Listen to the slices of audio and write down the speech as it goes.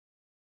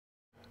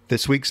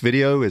This week's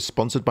video is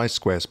sponsored by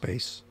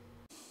Squarespace.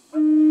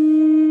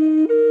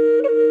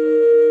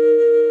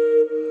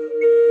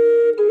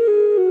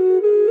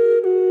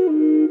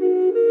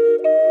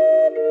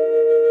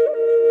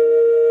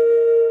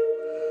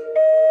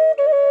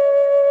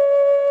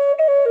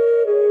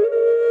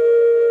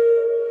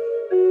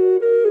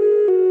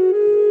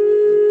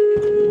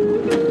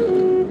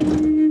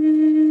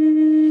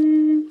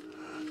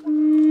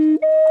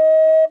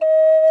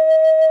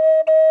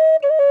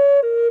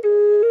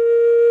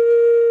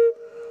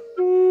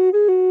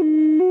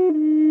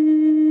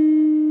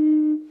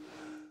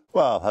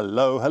 Well,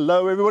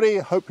 hello everybody.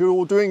 Hope you're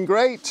all doing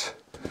great.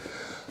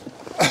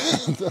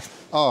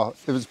 Oh,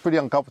 it was pretty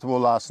uncomfortable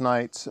last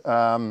night.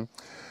 I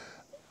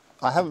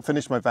haven't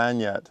finished my van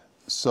yet,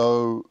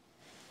 so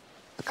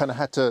I kind of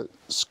had to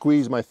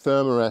squeeze my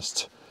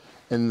thermarest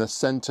in the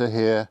center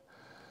here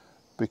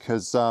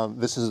because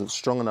this isn't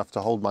strong enough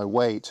to hold my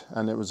weight,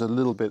 and it was a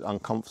little bit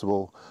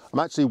uncomfortable. I'm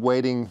actually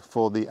waiting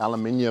for the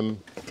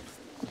aluminium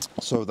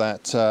so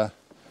that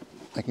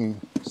I can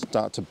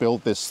start to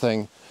build this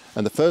thing.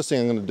 And the first thing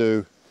I'm going to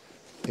do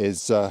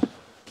is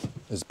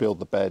build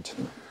the bed.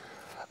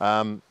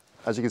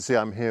 As you can see,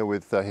 I'm here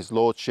with His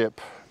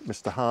Lordship,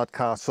 Mr.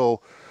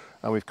 Hardcastle,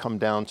 and we've come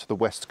down to the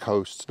west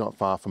coast, not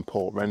far from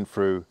Port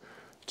Renfrew,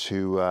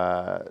 to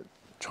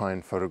try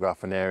and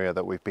photograph an area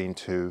that we've been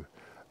to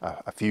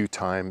a few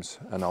times,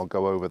 and I'll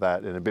go over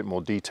that in a bit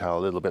more detail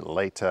a little bit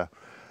later.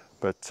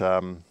 But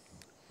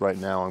right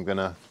now I'm going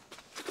to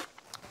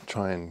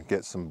try and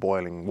get some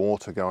boiling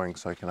water going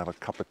so I can have a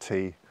cup of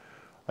tea.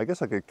 I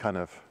guess I could kind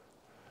of,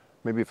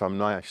 maybe if I'm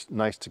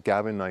nice to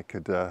Gavin, I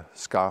could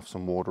scarf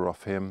some water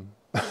off him.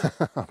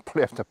 I'll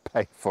probably have to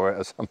pay for it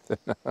or something.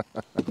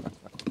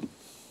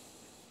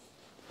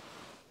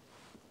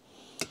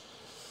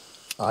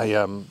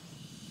 I'm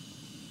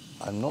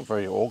not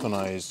very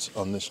organized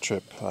on this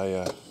trip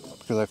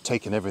because I've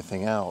taken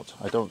everything out.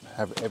 I don't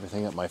have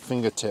everything at my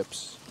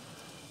fingertips,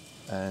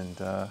 and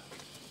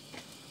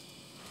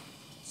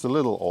it's a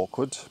little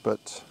awkward,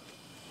 but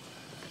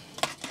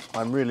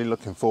I'm really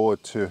looking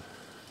forward to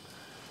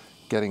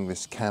getting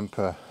this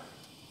camper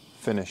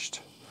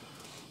finished,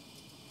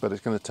 but it's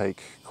going to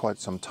take quite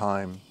some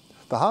time.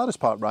 The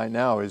hardest part right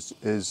now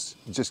is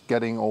just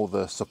getting all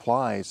the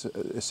supplies.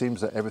 It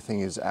seems that everything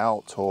is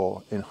out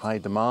or in high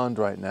demand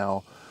right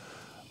now,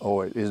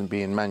 or it isn't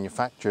being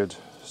manufactured,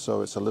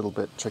 so it's a little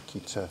bit tricky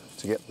to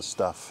get the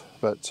stuff,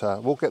 but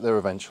we'll get there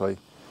eventually.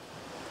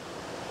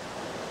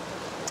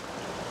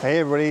 Hey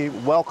everybody,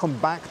 welcome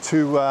back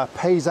to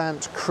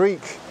Payzant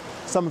Creek.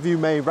 Some of you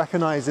may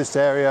recognize this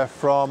area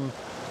from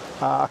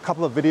a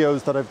couple of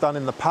videos that I've done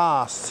in the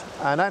past.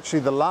 And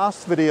actually the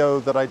last video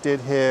that I did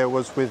here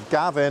was with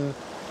Gavin.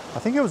 I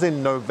think it was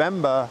in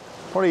November,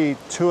 probably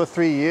 2 or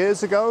 3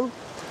 years ago.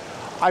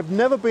 I've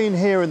never been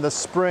here in the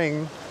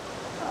spring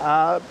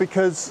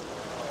because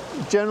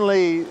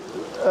generally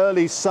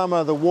early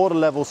summer the water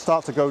levels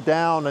start to go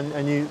down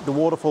and the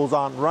waterfalls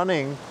aren't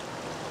running.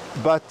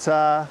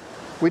 But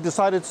we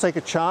decided to take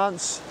a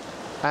chance,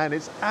 and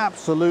it's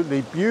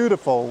absolutely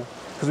beautiful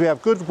because we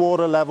have good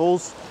water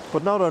levels,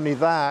 but not only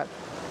that,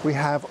 we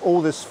have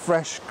all this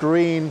fresh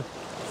green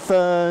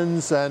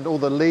ferns and all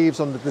the leaves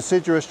on the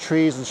deciduous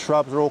trees and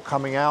shrubs are all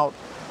coming out.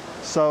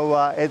 So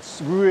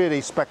it's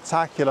really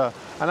spectacular.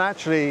 And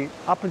actually,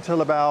 up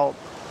until about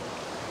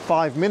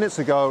 5 minutes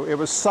ago, it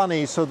was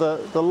sunny, so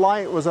the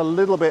light was a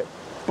little bit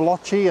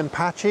blotchy and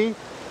patchy,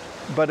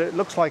 but it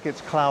looks like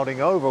it's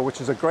clouding over, which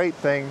is a great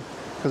thing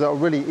because it'll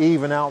really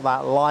even out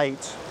that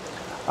light.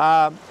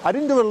 I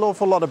didn't do an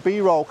awful lot of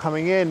B-roll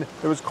coming in.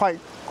 It was quite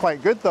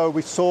good though.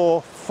 We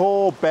saw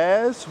 4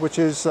 bears, which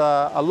is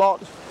a lot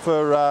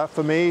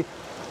for me.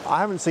 I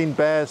haven't seen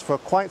bears for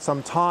quite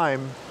some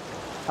time.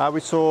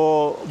 We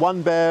saw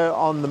 1 bear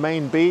on the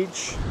main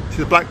beach. See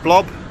the black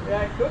blob?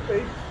 Yeah, it could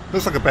be.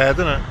 Looks like a bear,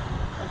 doesn't it?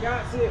 I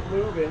can't see it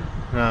moving.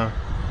 No.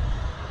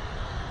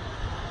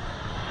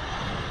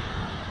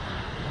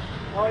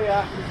 Oh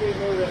yeah, I can see it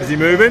moving. Is he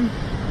moving?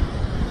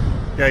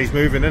 Yeah, he's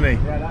moving, isn't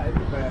he? Yeah, that is a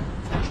bear.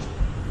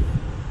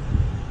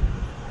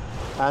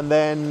 And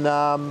then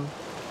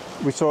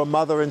we saw a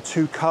mother and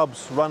 2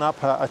 cubs run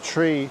up a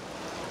tree,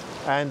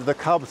 and the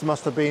cubs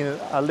must have been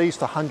at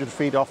least 100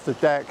 feet off the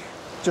deck,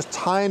 just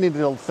tiny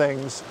little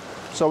things.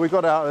 So we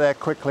got out of there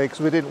quickly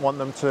because we didn't want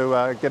them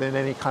to get in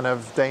any kind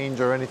of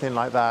danger or anything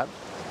like that.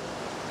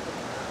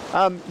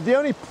 The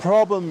only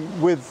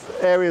problem with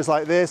areas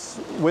like this,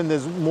 when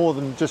there's more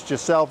than just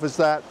yourself, is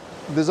that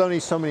there's only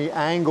so many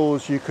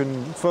angles you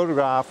can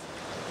photograph.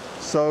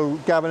 So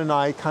Gavin and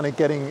I kind of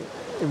getting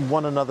in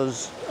one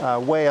another's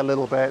way a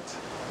little bit,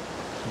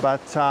 but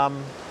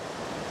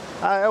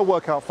it'll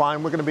work out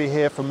fine. We're going to be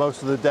here for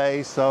most of the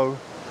day, so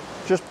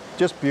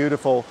just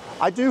beautiful.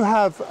 I do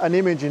have an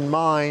image in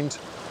mind,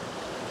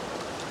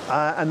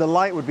 and the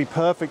light would be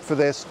perfect for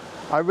this.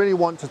 I really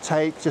want to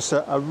take just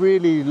a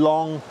really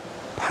long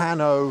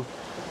pano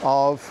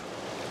of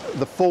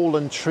the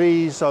fallen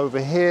trees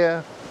over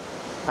here,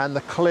 and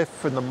the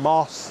cliff and the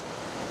moss,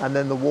 and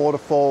then the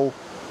waterfall.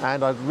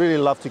 And I'd really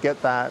love to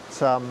get that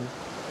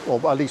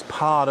or at least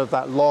part of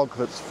that log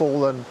that's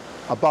fallen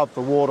above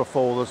the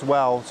waterfall as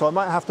well. So I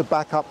might have to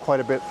back up quite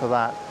a bit for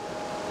that.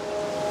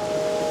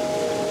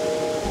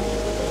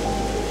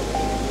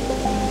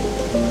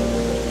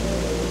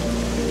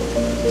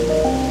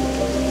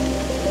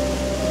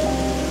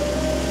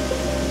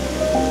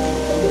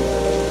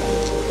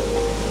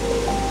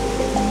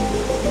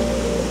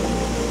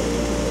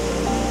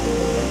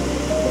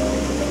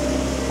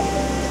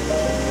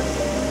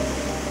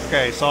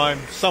 Okay, so I'm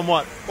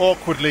somewhat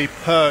awkwardly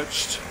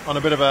perched on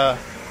a bit of a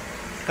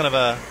kind of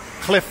a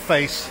cliff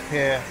face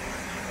here,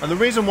 and the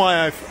reason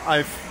why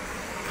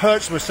I've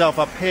perched myself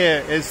up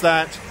here is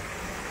that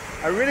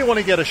I really want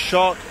to get a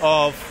shot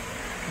of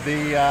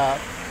the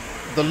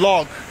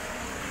log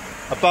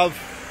above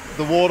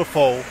the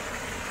waterfall.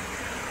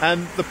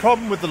 And the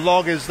problem with the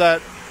log is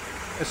that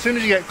as soon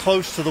as you get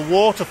close to the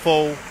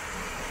waterfall,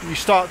 you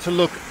start to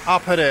look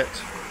up at it,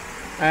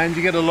 and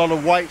you get a lot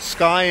of white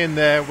sky in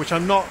there, which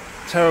I'm not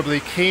terribly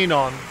keen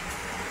on.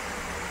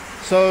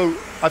 So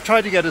I've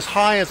tried to get as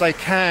high as I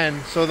can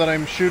so that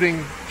I'm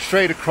shooting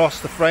straight across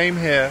the frame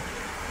here.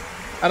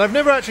 And I've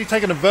never actually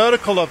taken a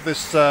vertical of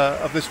this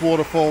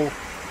waterfall,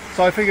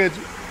 so I figured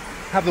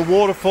have the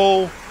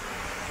waterfall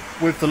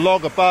with the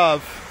log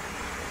above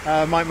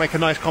might make a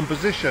nice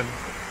composition.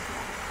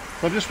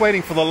 So I'm just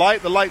waiting for the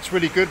light. The light's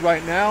really good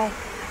right now.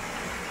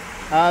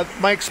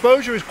 My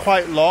exposure is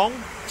quite long.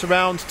 It's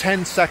around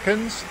 10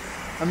 seconds.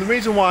 And the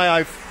reason why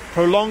I've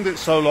prolonged it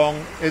so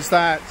long is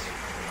that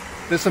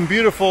there's some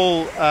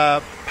beautiful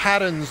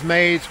patterns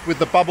made with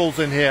the bubbles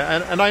in here,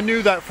 and I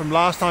knew that from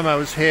last time I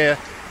was here.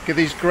 Get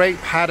these great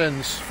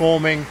patterns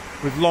forming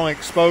with long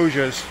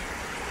exposures.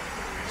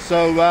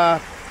 So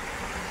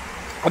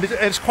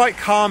it's quite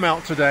calm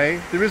out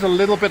today. There is a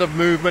little bit of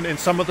movement in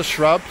some of the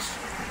shrubs,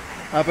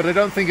 but I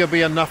don't think it'll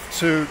be enough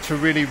to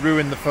really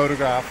ruin the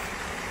photograph.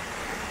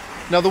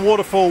 Now the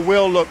waterfall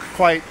will look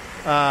quite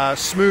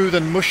smooth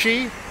and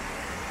mushy.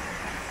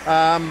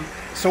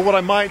 So what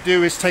I might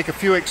do is take a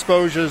few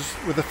exposures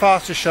with the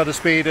fastest shutter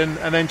speed and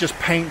then just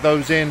paint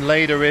those in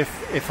later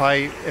if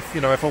I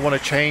want to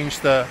change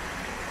the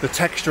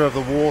texture of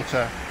the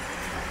water.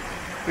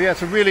 But yeah,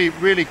 it's a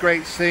really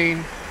great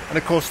scene, and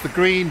of course the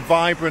green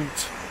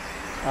vibrant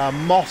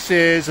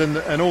mosses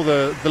and all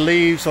the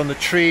leaves on the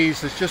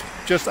trees is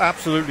just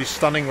absolutely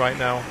stunning right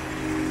now.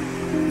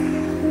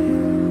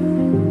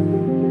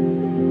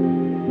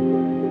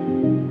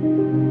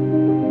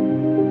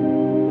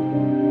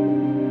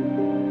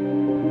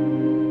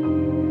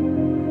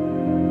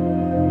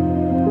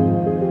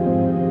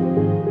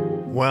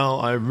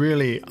 Well, I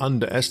really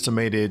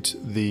underestimated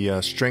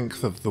the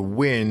strength of the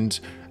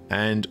wind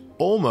and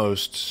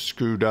almost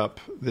screwed up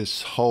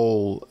this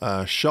whole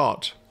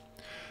shot.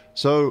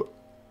 So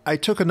I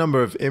took a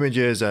number of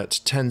images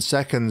at 10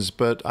 seconds,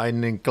 but I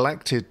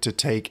neglected to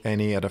take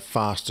any at a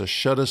faster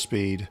shutter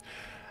speed.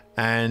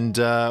 And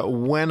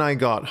when I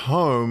got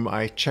home,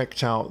 I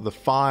checked out the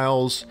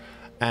files,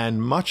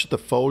 and much of the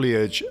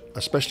foliage,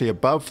 especially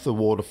above the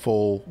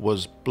waterfall,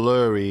 was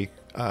blurry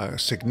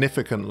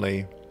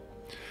significantly.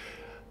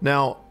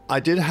 Now,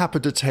 I did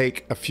happen to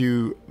take a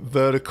few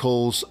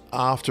verticals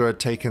after I'd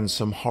taken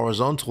some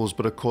horizontals,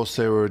 but of course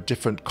they were a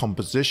different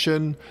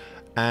composition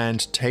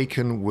and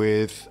taken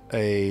with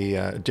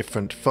a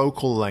different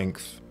focal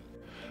length.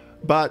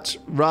 But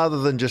rather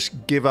than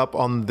just give up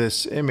on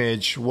this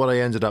image, what I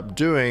ended up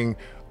doing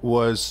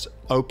was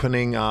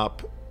opening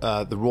up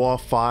the raw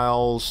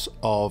files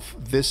of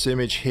this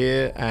image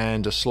here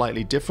and a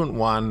slightly different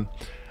one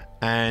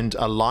and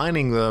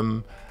aligning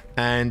them,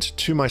 and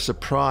to my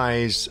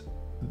surprise,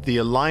 the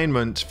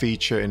alignment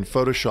feature in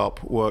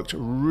Photoshop worked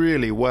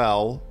really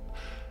well,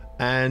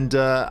 and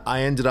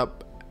I ended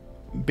up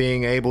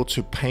being able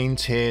to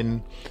paint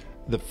in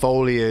the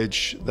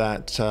foliage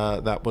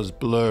that was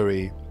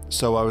blurry.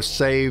 So I was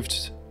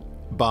saved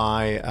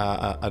by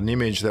an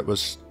image that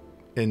was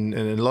in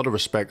a lot of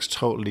respects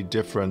totally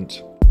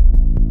different.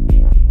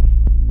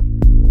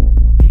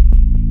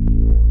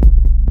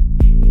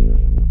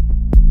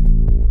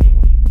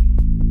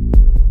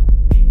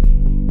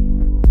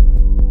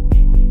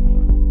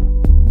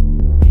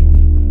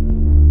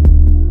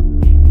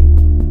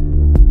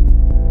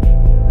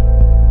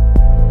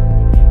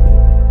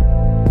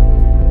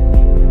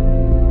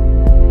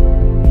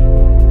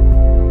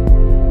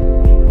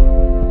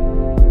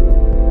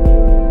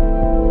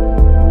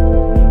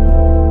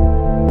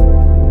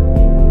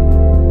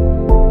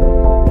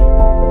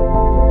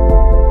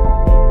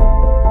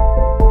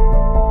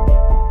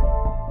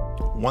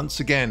 Once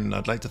again,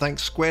 I'd like to thank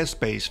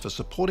Squarespace for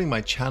supporting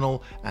my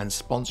channel and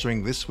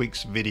sponsoring this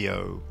week's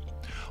video.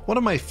 One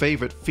of my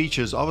favorite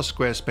features of a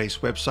Squarespace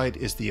website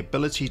is the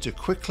ability to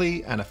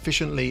quickly and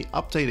efficiently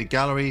update a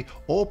gallery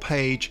or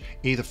page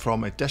either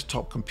from a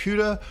desktop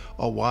computer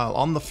or while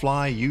on the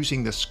fly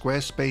using the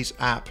Squarespace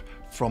app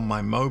from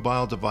my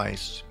mobile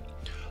device.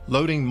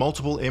 Loading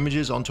multiple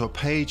images onto a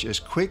page is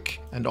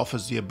quick and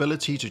offers the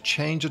ability to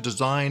change a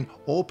design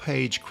or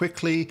page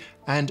quickly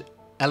and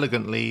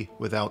elegantly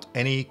without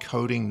any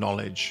coding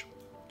knowledge.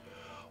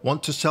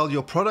 Want to sell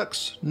your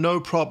products? No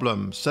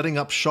problem. Setting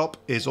up shop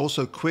is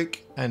also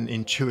quick and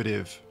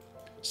intuitive.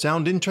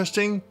 Sound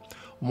interesting?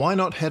 Why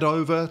not head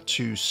over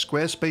to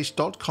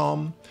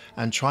squarespace.com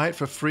and try it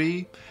for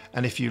free?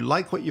 And if you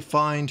like what you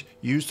find,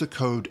 use the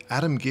code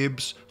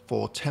AdamGibbs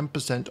for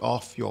 10%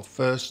 off your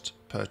first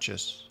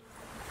purchase.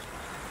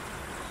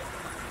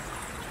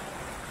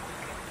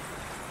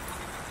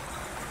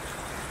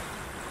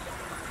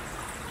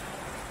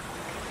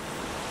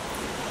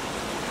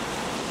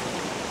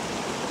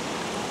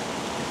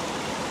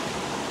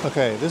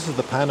 Okay, this is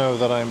the pano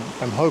that I'm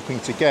hoping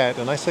to get,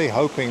 and I say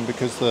hoping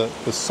because the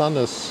sun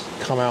has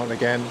come out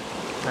again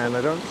and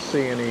I don't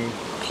see any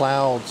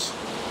clouds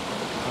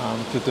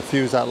to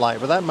diffuse that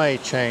light, but that may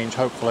change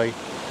hopefully.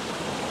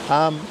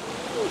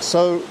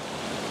 So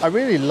I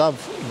really love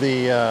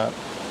the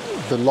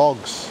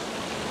logs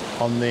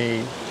on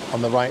the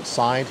right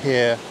side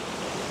here,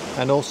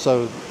 and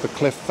also the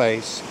cliff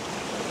face.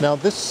 Now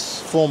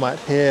this format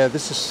here,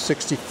 this is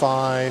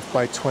 65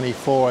 by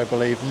 24 I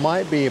believe,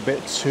 might be a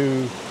bit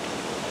too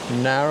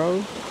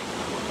narrow,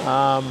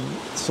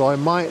 so I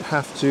might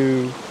have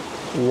to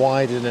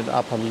widen it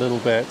up a little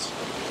bit.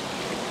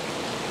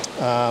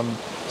 So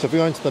if we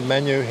go into the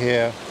menu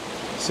here,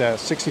 so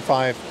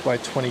 65 by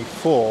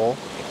 24,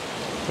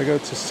 if we go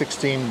to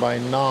 16 by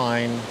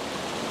 9,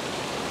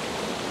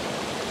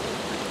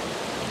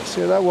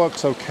 see that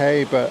works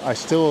okay, but I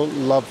still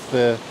love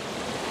the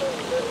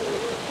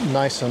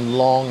nice and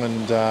long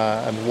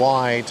and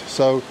wide,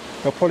 so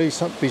there'll probably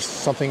be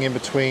something in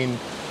between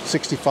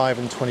 65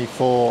 and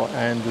 24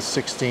 and the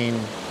 16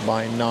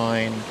 by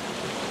 9.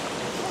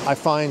 I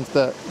find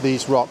that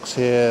these rocks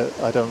here,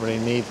 I don't really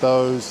need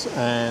those,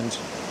 and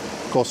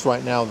of course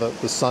right now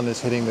the sun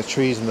is hitting the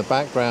trees in the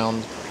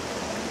background,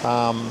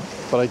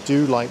 but I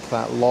do like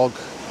that log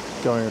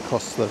going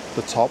across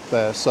the top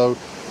there. So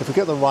if we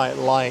get the right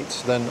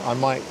light, then I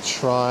might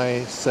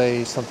try,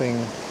 say, something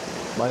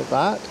like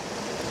that.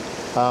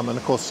 And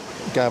of course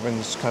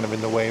Gavin's kind of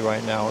in the way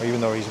right now,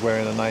 even though he's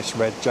wearing a nice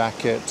red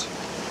jacket.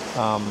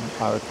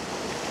 I would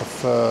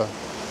prefer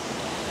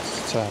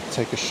to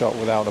take a shot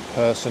without a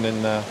person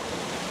in there.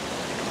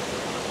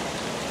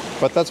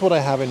 But that's what I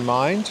have in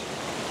mind.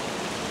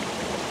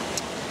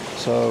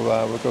 So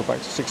we'll go back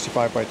to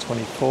 65 by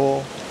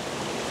 24.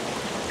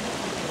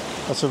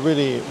 That's a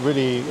really,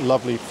 really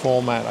lovely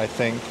format, I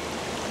think.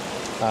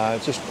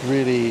 It just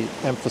really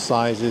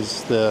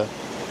emphasizes the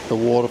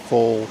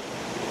waterfall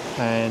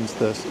and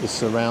the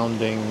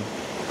surrounding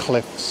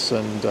cliffs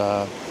and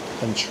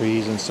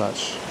trees and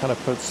such. Kind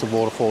of puts the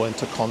waterfall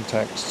into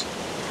context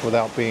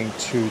without being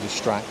too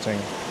distracting.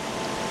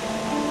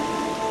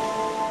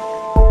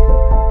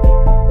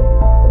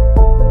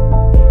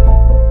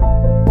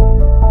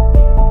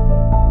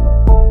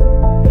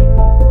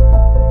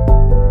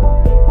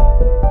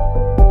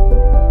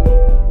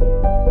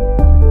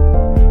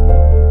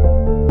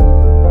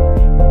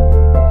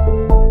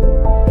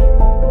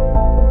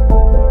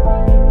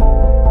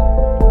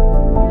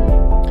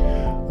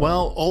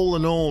 All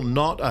in all,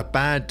 not a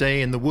bad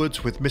day in the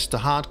woods with Mr.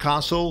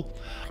 Hardcastle.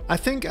 I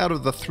think out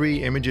of the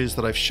 3 images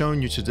that I've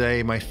shown you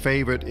today, my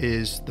favorite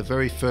is the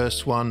very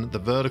first one, the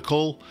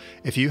vertical.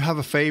 If you have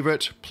a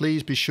favorite,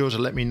 please be sure to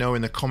let me know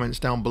in the comments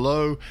down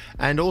below.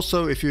 And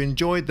also, if you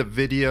enjoyed the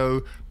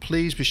video,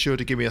 please be sure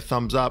to give me a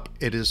thumbs up.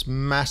 It is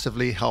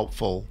massively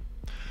helpful.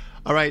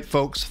 All right,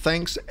 folks,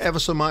 thanks ever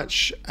so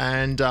much.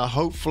 And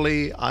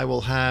hopefully I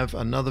will have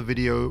another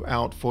video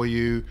out for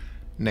you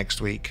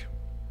next week.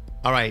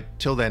 All right,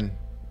 till then.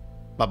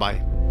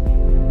 Bye-bye.